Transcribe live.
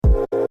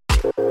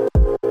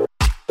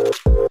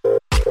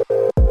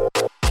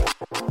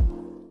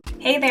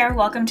Hey there,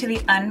 welcome to the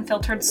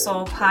Unfiltered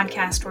Soul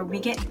podcast where we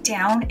get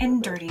down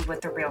and dirty with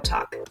the real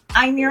talk.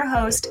 I'm your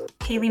host,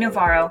 Haley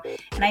Navarro,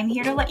 and I'm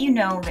here to let you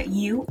know that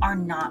you are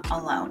not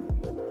alone.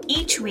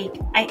 Each week,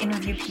 I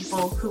interview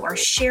people who are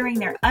sharing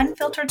their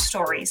unfiltered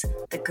stories,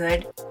 the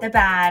good, the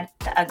bad,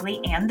 the ugly,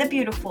 and the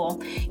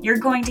beautiful. You're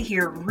going to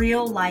hear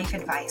real life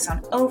advice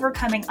on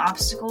overcoming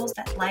obstacles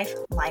that life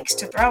likes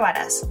to throw at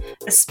us,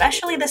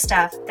 especially the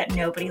stuff that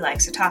nobody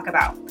likes to talk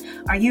about.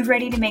 Are you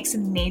ready to make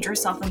some major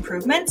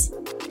self-improvements?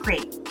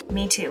 Great,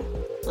 me too.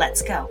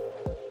 Let's go.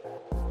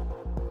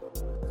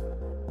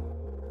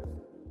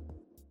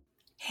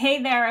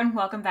 Hey there, and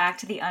welcome back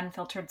to the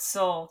Unfiltered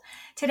Soul.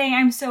 Today,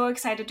 I'm so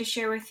excited to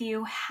share with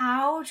you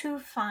how to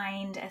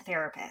find a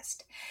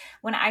therapist.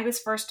 When I was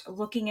first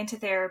looking into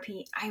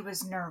therapy, I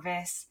was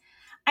nervous.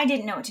 I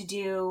didn't know what to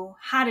do,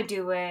 how to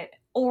do it,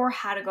 or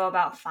how to go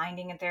about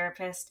finding a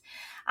therapist.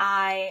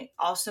 I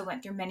also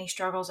went through many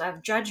struggles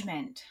of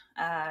judgment.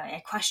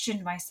 I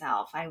questioned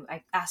myself.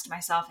 I asked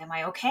myself, am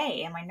I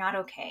okay? Am I not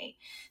okay?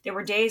 There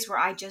were days where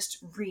I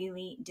just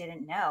really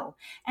didn't know.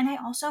 And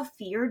I also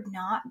feared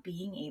not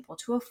being able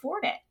to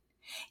afford it.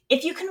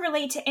 If you can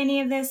relate to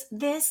any of this,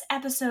 this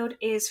episode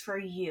is for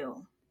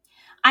you.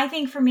 I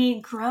think for me,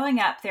 growing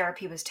up,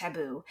 therapy was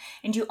taboo,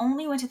 and you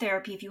only went to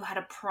therapy if you had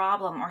a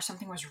problem or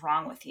something was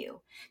wrong with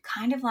you,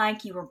 kind of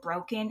like you were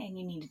broken and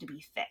you needed to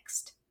be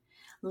fixed.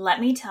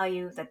 Let me tell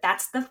you that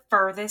that's the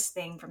furthest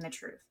thing from the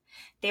truth.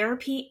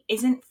 Therapy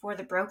isn't for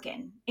the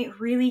broken. It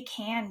really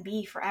can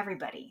be for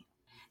everybody.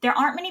 There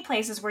aren't many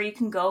places where you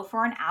can go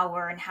for an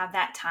hour and have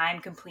that time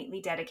completely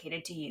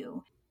dedicated to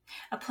you.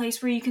 A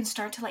place where you can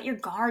start to let your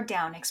guard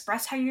down,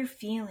 express how you're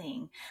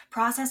feeling,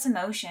 process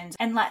emotions,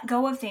 and let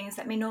go of things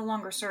that may no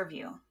longer serve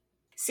you.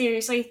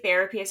 Seriously,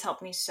 therapy has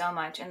helped me so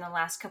much in the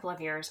last couple of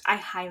years. I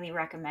highly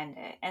recommend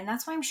it. And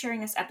that's why I'm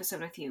sharing this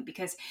episode with you,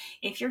 because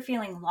if you're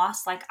feeling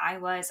lost like I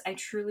was, I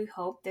truly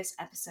hope this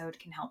episode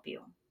can help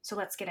you. So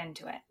let's get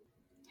into it.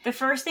 The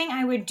first thing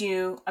I would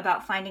do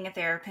about finding a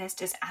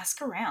therapist is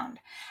ask around.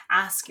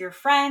 Ask your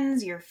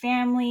friends, your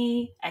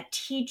family, a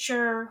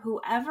teacher,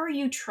 whoever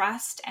you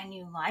trust and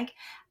you like,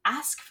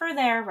 ask for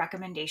their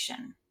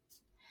recommendation.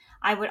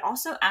 I would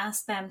also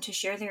ask them to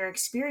share their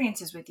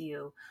experiences with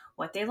you,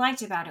 what they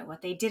liked about it,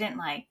 what they didn't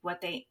like,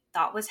 what they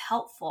thought was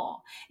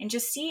helpful, and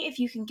just see if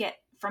you can get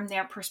from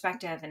their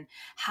perspective and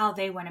how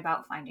they went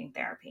about finding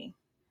therapy.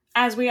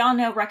 As we all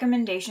know,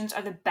 recommendations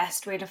are the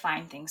best way to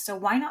find things, so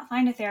why not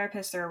find a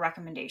therapist through a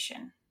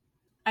recommendation?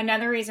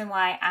 Another reason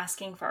why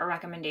asking for a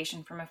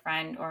recommendation from a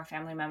friend or a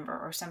family member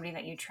or somebody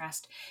that you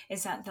trust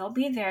is that they'll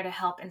be there to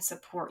help and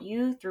support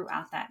you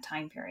throughout that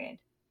time period.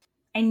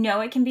 I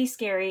know it can be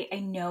scary.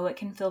 I know it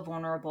can feel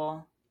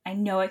vulnerable. I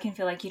know it can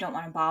feel like you don't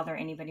want to bother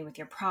anybody with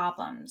your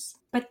problems.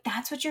 But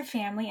that's what your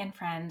family and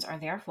friends are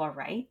there for,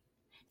 right?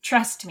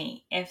 Trust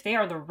me, if they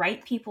are the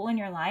right people in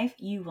your life,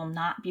 you will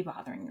not be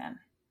bothering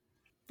them.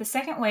 The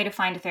second way to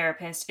find a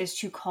therapist is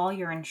to call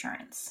your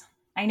insurance.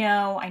 I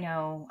know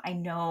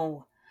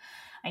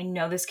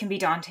this can be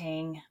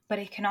daunting, but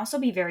it can also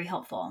be very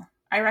helpful.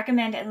 I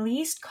recommend at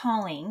least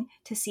calling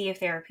to see if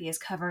therapy is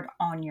covered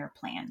on your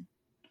plan.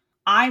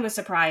 I was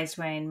surprised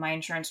when my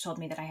insurance told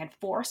me that I had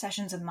 4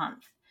 sessions a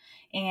month,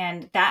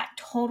 and that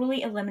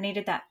totally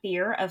eliminated that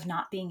fear of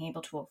not being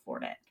able to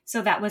afford it.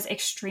 So that was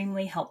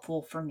extremely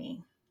helpful for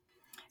me.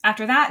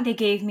 After that, they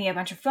gave me a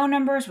bunch of phone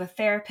numbers with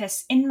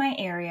therapists in my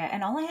area,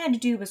 and all I had to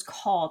do was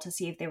call to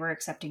see if they were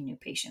accepting new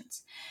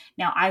patients.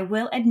 Now, I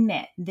will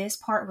admit this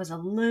part was a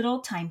little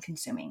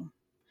time-consuming.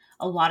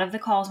 A lot of the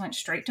calls went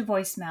straight to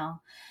voicemail,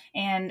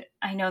 and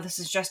I know this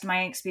is just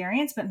my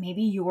experience, but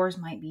maybe yours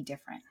might be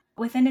different.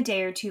 Within a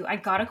day or two, I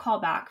got a call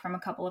back from a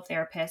couple of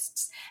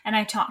therapists, and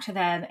I talked to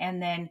them, and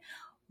then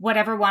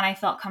whatever one I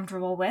felt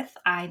comfortable with,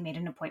 I made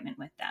an appointment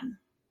with them.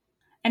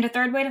 And a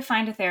third way to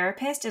find a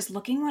therapist is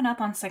looking one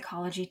up on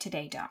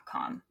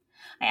psychologytoday.com.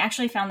 I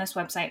actually found this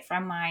website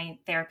from my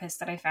therapist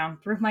that I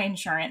found through my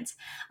insurance.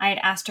 I had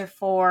asked her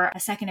for a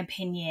second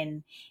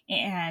opinion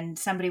and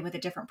somebody with a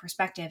different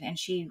perspective, and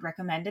she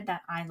recommended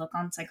that I look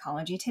on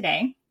Psychology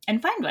Today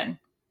and find one.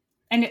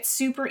 And it's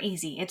super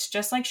easy. It's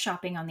just like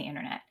shopping on the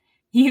internet.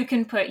 You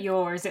can put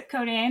your zip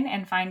code in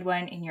and find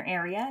one in your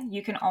area.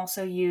 You can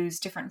also use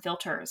different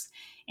filters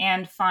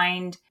and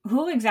find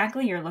who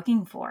exactly you're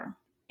looking for.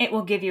 It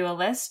will give you a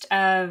list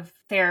of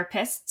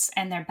therapists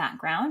and their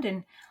background,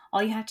 and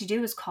all you have to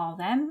do is call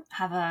them,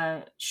 have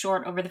a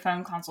short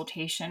over-the-phone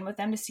consultation with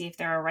them to see if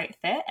they're a right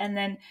fit, and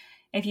then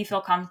if you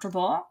feel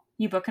comfortable,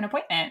 you book an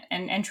appointment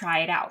and try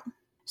it out.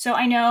 So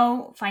I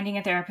know finding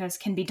a therapist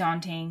can be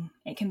daunting,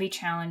 it can be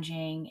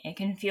challenging, it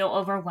can feel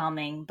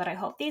overwhelming, but I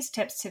hope these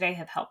tips today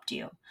have helped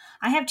you.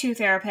 I have 2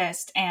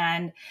 therapists,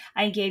 and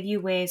I gave you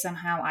ways on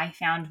how I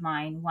found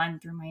mine, one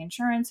through my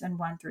insurance and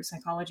one through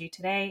Psychology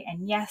Today.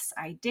 And yes,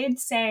 I did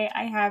say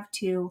I have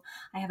 2.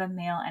 I have a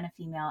male and a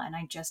female, and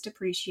I just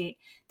appreciate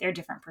their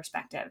different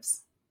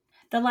perspectives.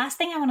 The last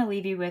thing I want to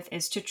leave you with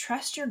is to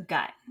trust your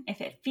gut.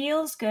 If it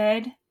feels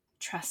good,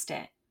 trust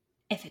it.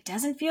 If it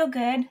doesn't feel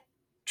good,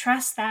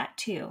 trust that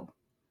too.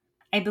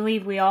 I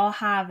believe we all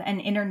have an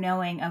inner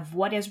knowing of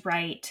what is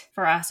right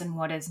for us and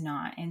what is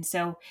not. And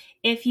so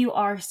if you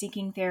are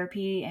seeking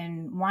therapy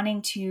and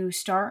wanting to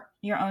start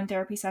your own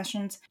therapy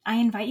sessions, I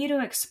invite you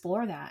to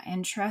explore that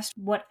and trust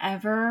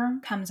whatever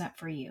comes up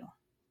for you.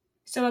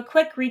 So a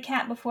quick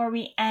recap before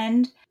we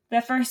end.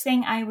 The first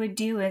thing I would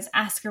do is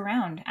ask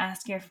around.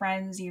 Ask your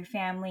friends, your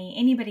family,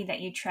 anybody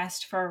that you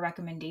trust for a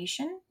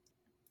recommendation.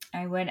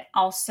 I would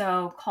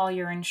also call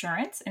your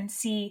insurance and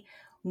see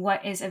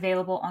what is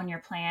available on your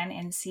plan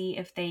and see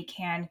if they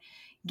can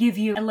give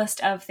you a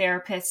list of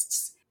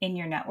therapists in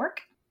your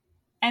network.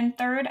 And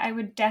third, I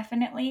would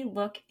definitely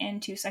look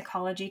into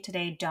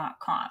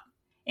psychologytoday.com.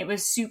 It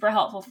was super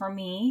helpful for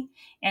me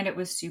and it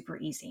was super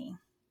easy.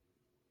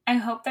 I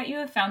hope that you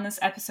have found this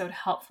episode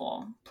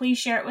helpful. Please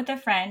share it with a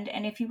friend,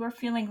 and if you are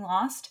feeling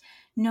lost,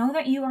 know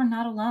that you are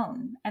not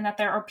alone and that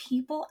there are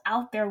people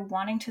out there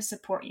wanting to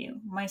support you,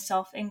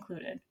 myself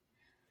included.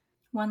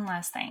 One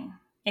last thing.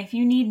 If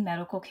you need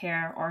medical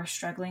care or are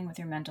struggling with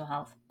your mental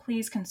health,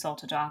 please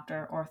consult a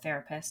doctor or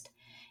therapist.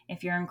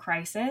 If you're in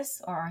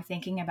crisis or are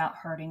thinking about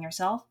hurting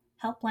yourself,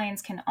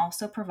 helplines can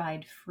also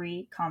provide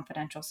free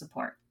confidential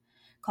support.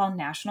 Call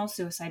National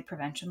Suicide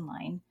Prevention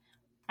Line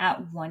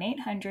at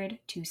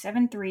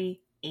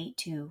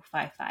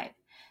 1-800-273-8255.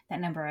 That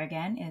number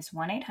again is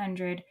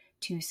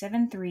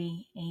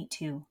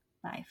 1-800-273-8255.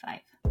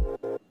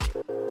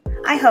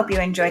 I hope you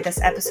enjoyed this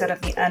episode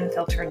of The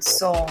Unfiltered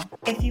Soul.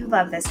 If you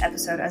love this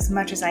episode as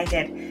much as I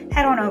did,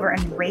 head on over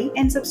and rate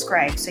and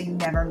subscribe so you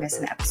never miss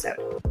an episode.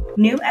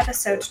 New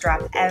episodes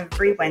drop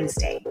every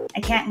Wednesday. I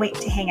can't wait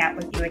to hang out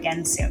with you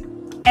again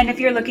soon. And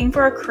if you're looking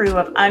for a crew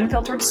of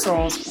unfiltered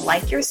souls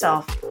like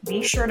yourself,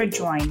 be sure to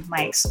join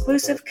my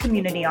exclusive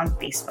community on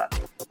Facebook.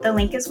 The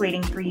link is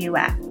waiting for you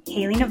at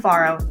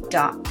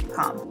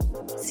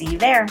HaleyNavarro.com. See you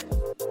there.